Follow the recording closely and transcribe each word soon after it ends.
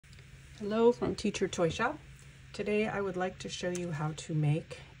Hello from Teacher Toy Shop. Today I would like to show you how to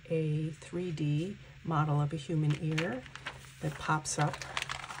make a 3D model of a human ear that pops up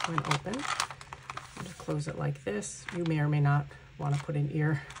when open. I'm going to close it like this. You may or may not want to put an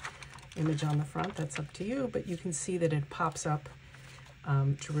ear image on the front, that's up to you, but you can see that it pops up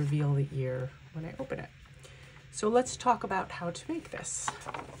to reveal the ear when I open it. So let's talk about how to make this.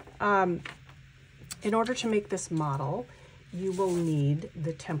 In order to make this model, you will need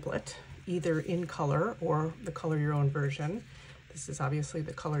the template, either in color or the color your own version. This is obviously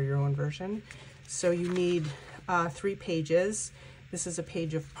the color your own version. So you need 3 pages. This is a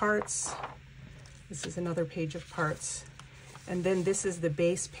page of parts. This is another page of parts. And then this is the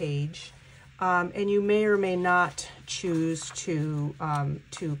base page. And you may or may not choose to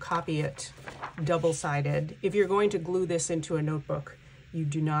copy it double-sided. If you're going to glue this into a notebook, you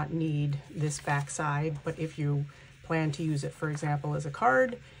do not need this back side, but if you plan to use it, for example, as a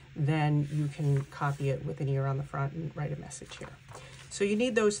card, then you can copy it with an ear on the front and write a message here. So you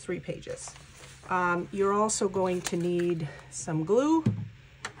need those 3 pages. You're also going to need some glue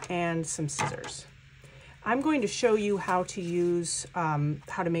and some scissors. I'm going to show you how to use,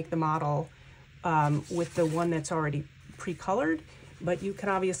 how to make the model with the one that's already pre-colored, but you can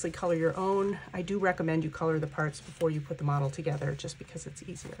obviously color your own. I do recommend you color the parts before you put the model together, just because it's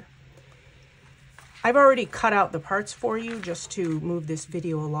easier. I've already cut out the parts for you just to move this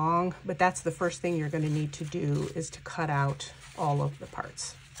video along, but that's the first thing you're going to need to do, is to cut out all of the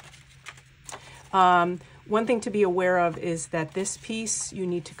parts. One thing to be aware of is that this piece, you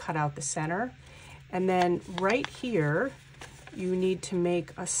need to cut out the center. And then right here, you need to make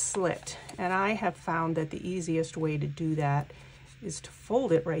a slit. And I have found that the easiest way to do that is to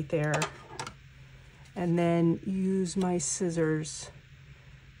fold it right there and then use my scissors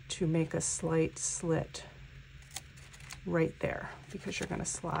to make a slight slit right there, because you're going to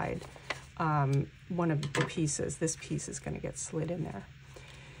slide one of the pieces. This piece is going to get slid in there.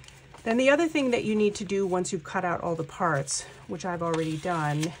 Then the other thing that you need to do once you've cut out all the parts, which I've already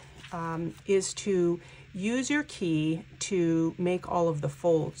done, is to use your key to make all of the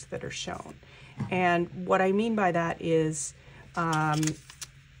folds that are shown. And what I mean by that is,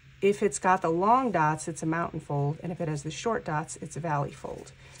 if it's got the long dots, it's a mountain fold, and if it has the short dots, it's a valley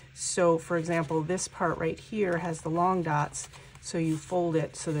fold. So for example, this part right here has the long dots, so you fold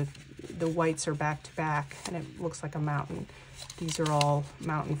it so that the whites are back to back and it looks like a mountain. These are all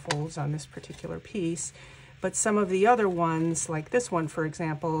mountain folds on this particular piece. But some of the other ones, like this one, for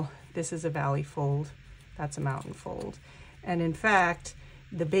example, this is a valley fold, that's a mountain fold. And in fact,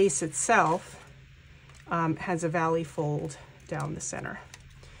 the base itself has a valley fold down the center.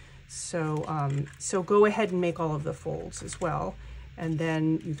 So, so go ahead and make all of the folds as well, and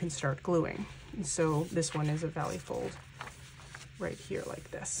then you can start gluing. So this one is a valley fold right here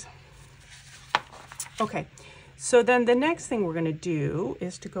like this. Okay, so then the next thing we're going to do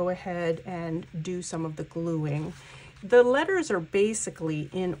is to go ahead and do some of the gluing. The letters are basically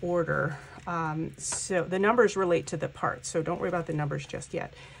in order. So the numbers relate to the parts, so don't worry about the numbers just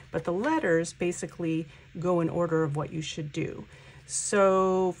yet. But the letters basically go in order of what you should do.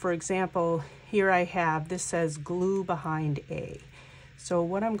 So for example, here I have, this says glue behind A. So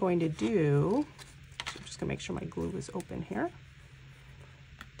what I'm going to do, I'm just gonna make sure my glue is open here.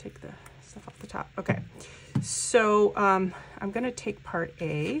 Take the stuff off the top. Okay, so I'm gonna take part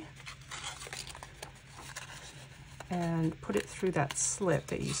A and put it through that slit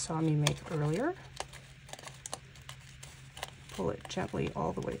that you saw me make earlier. Pull it gently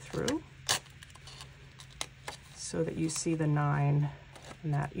all the way through so that you see the 9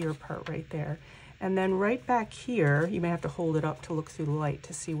 and that ear part right there. And then right back here, you may have to hold it up to look through the light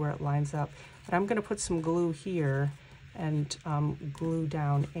to see where it lines up. But I'm gonna put some glue here and glue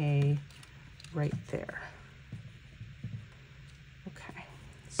down A right there. Okay,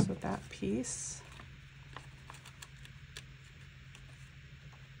 so that piece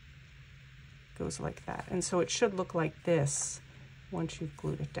goes like that. And so it should look like this once you've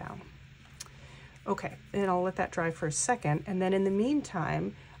glued it down. Okay, and I'll let that dry for a second. And then in the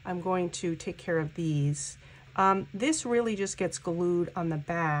meantime, I'm going to take care of these. This really just gets glued on the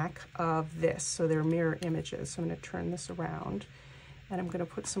back of this, so they're mirror images. So I'm going to turn this around, and I'm going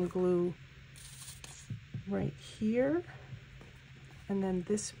to put some glue right here. And then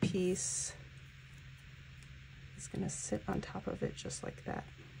this piece is going to sit on top of it just like that.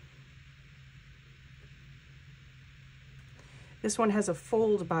 This one has a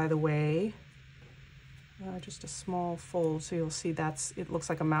fold, by the way, just a small fold, so you'll see it looks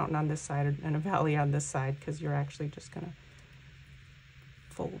like a mountain on this side and a valley on this side, because you're actually just gonna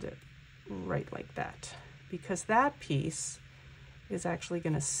fold it right like that, because that piece is actually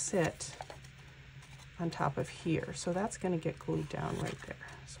going to sit on top of here. So that's going to get glued down right there.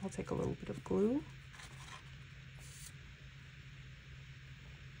 So I'll take a little bit of glue.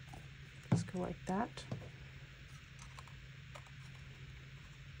 Just go like that.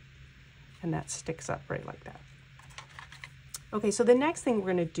 And that sticks up right like that. Okay, so the next thing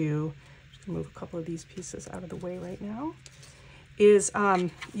we're going to do, just move a couple of these pieces out of the way right now, is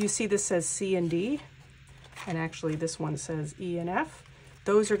you see this says C and D, and actually this one says E and F.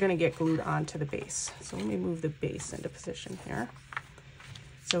 Those are going to get glued onto the base. So let me move the base into position here.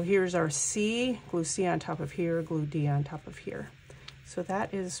 So here's our C, glue C on top of here, glue D on top of here. So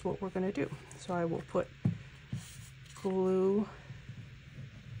that is what we're going to do. So I will put glue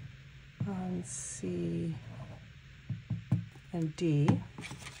on C and D,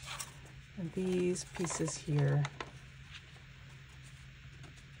 and these pieces here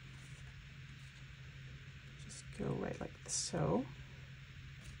just go right like so.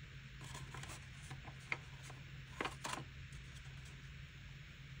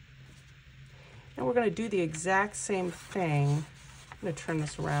 And we're going to do the exact same thing. I'm going to turn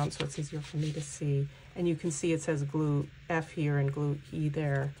this around so it's easier for me to see. And you can see it says glue F here and glue E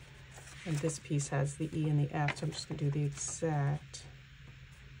there. And this piece has the E and the F, so I'm just going to do the exact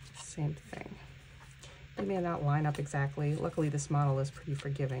same thing. They may not line up exactly. Luckily, this model is pretty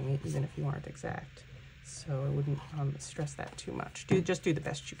forgiving, even if you aren't exact. So I wouldn't stress that too much. Just do the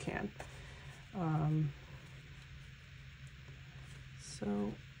best you can.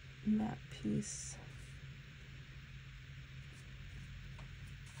 So that piece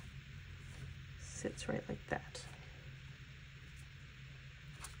sits right like that.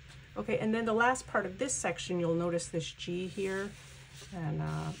 Okay, and then the last part of this section, you'll notice this G here, and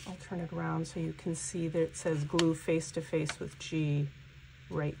I'll turn it around so you can see that it says glue face to face with G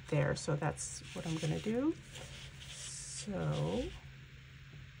right there. So that's what I'm going to do. So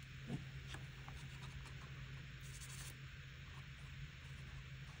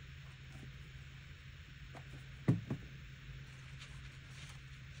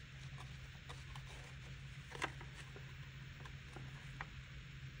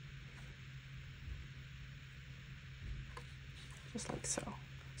just like so.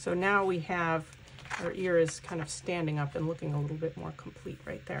 So now we have, our ear is kind of standing up and looking a little bit more complete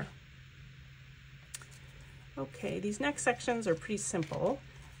right there. Okay, these next sections are pretty simple.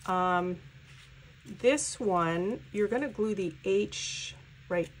 This one, you're going to glue the H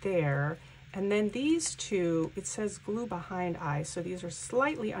right there, and then these two, it says glue behind eye, so these are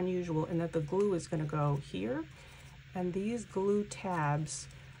slightly unusual in that the glue is going to go here, and these glue tabs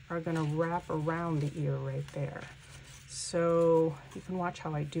are going to wrap around the ear right there. So you can watch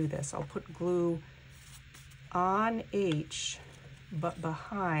how I do this. I'll put glue on H, but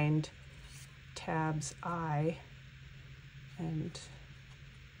behind tabs I and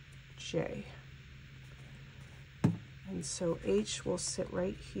J. And so H will sit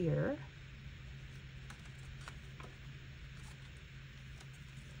right here.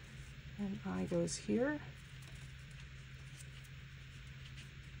 And I goes here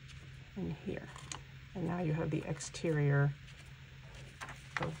and here. And now you have the exterior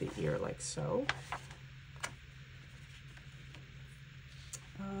of the ear like so.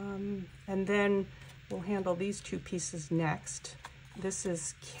 And then we'll handle these two pieces next. This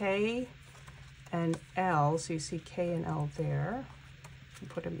is K and L, so you see K and L there. You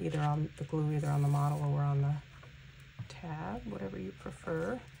put them either on the glue, either on the model or on the tab, whatever you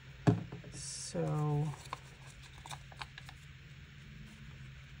prefer. So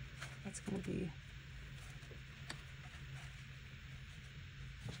that's going to be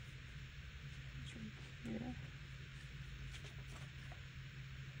here.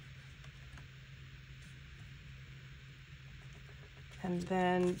 And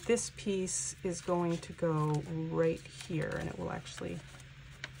then this piece is going to go right here, and it will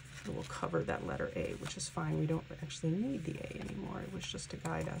cover that letter A, which is fine. We don't actually need the A anymore. It was just to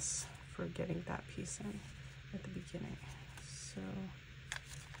guide us for getting that piece in at the beginning. So,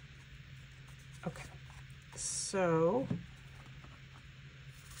 okay. So,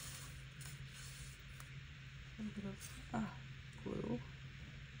 a little bit of glue.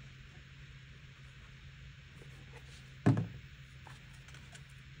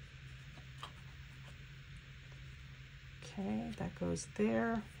 Okay, that goes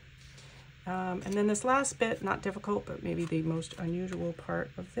there. And then this last bit, not difficult, but maybe the most unusual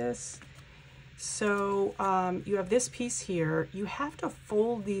part of this. So you have this piece here. You have to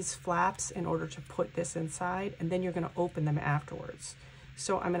fold these flaps in order to put this inside, and then you're going to open them afterwards.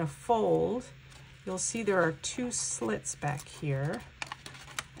 So I'm going to fold. You'll see there are two slits back here,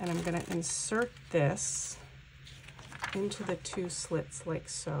 and I'm going to insert this into the 2 slits like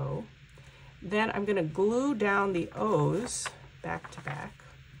so. Then I'm going to glue down the O's back to back.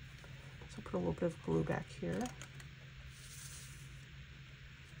 So put a little bit of glue back here.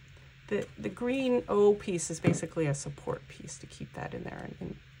 The green O piece is basically a support piece to keep that in there and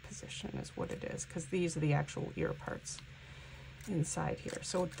in position is what it is, because these are the actual ear parts inside here.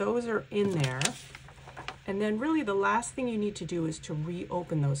 So those are in there. And then really the last thing you need to do is to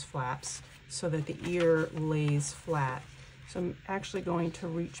reopen those flaps so that the ear lays flat. So I'm actually going to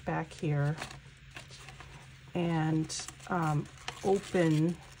reach back here and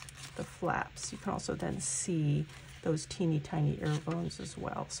open the flaps. You can also then see those teeny tiny ear bones as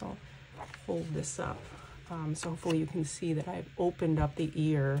well. So I'll fold this up. So hopefully you can see that I've opened up the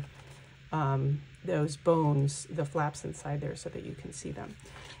ear, those bones, the flaps inside there so that you can see them.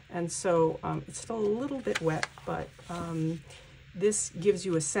 And so it's still a little bit wet, but this gives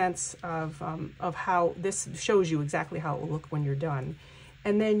you a sense of how, this shows you exactly how it will look when you're done.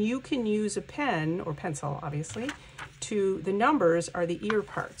 And then you can use a pen or pencil, obviously, the numbers are the ear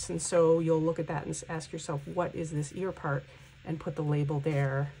parts. And so you'll look at that and ask yourself, what is this ear part? And put the label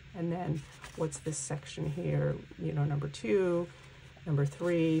there. And then what's this section here? You know, number 2, number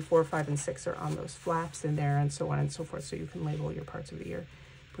 3, 4, 5, and 6 are on those flaps in there, and so on and so forth. So you can label your parts of the ear.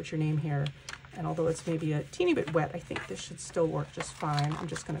 Put your name here. And although it's maybe a teeny bit wet, I think this should still work just fine. I'm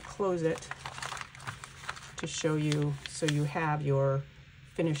just going to close it to show you. So you have your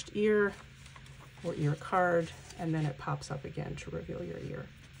finished ear or ear card, and then it pops up again to reveal your ear.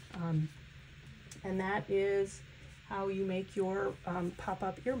 And that is how you make your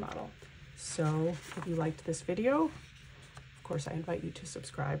pop-up ear model. So if you liked this video, of course, I invite you to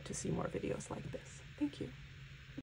subscribe to see more videos like this. Thank you.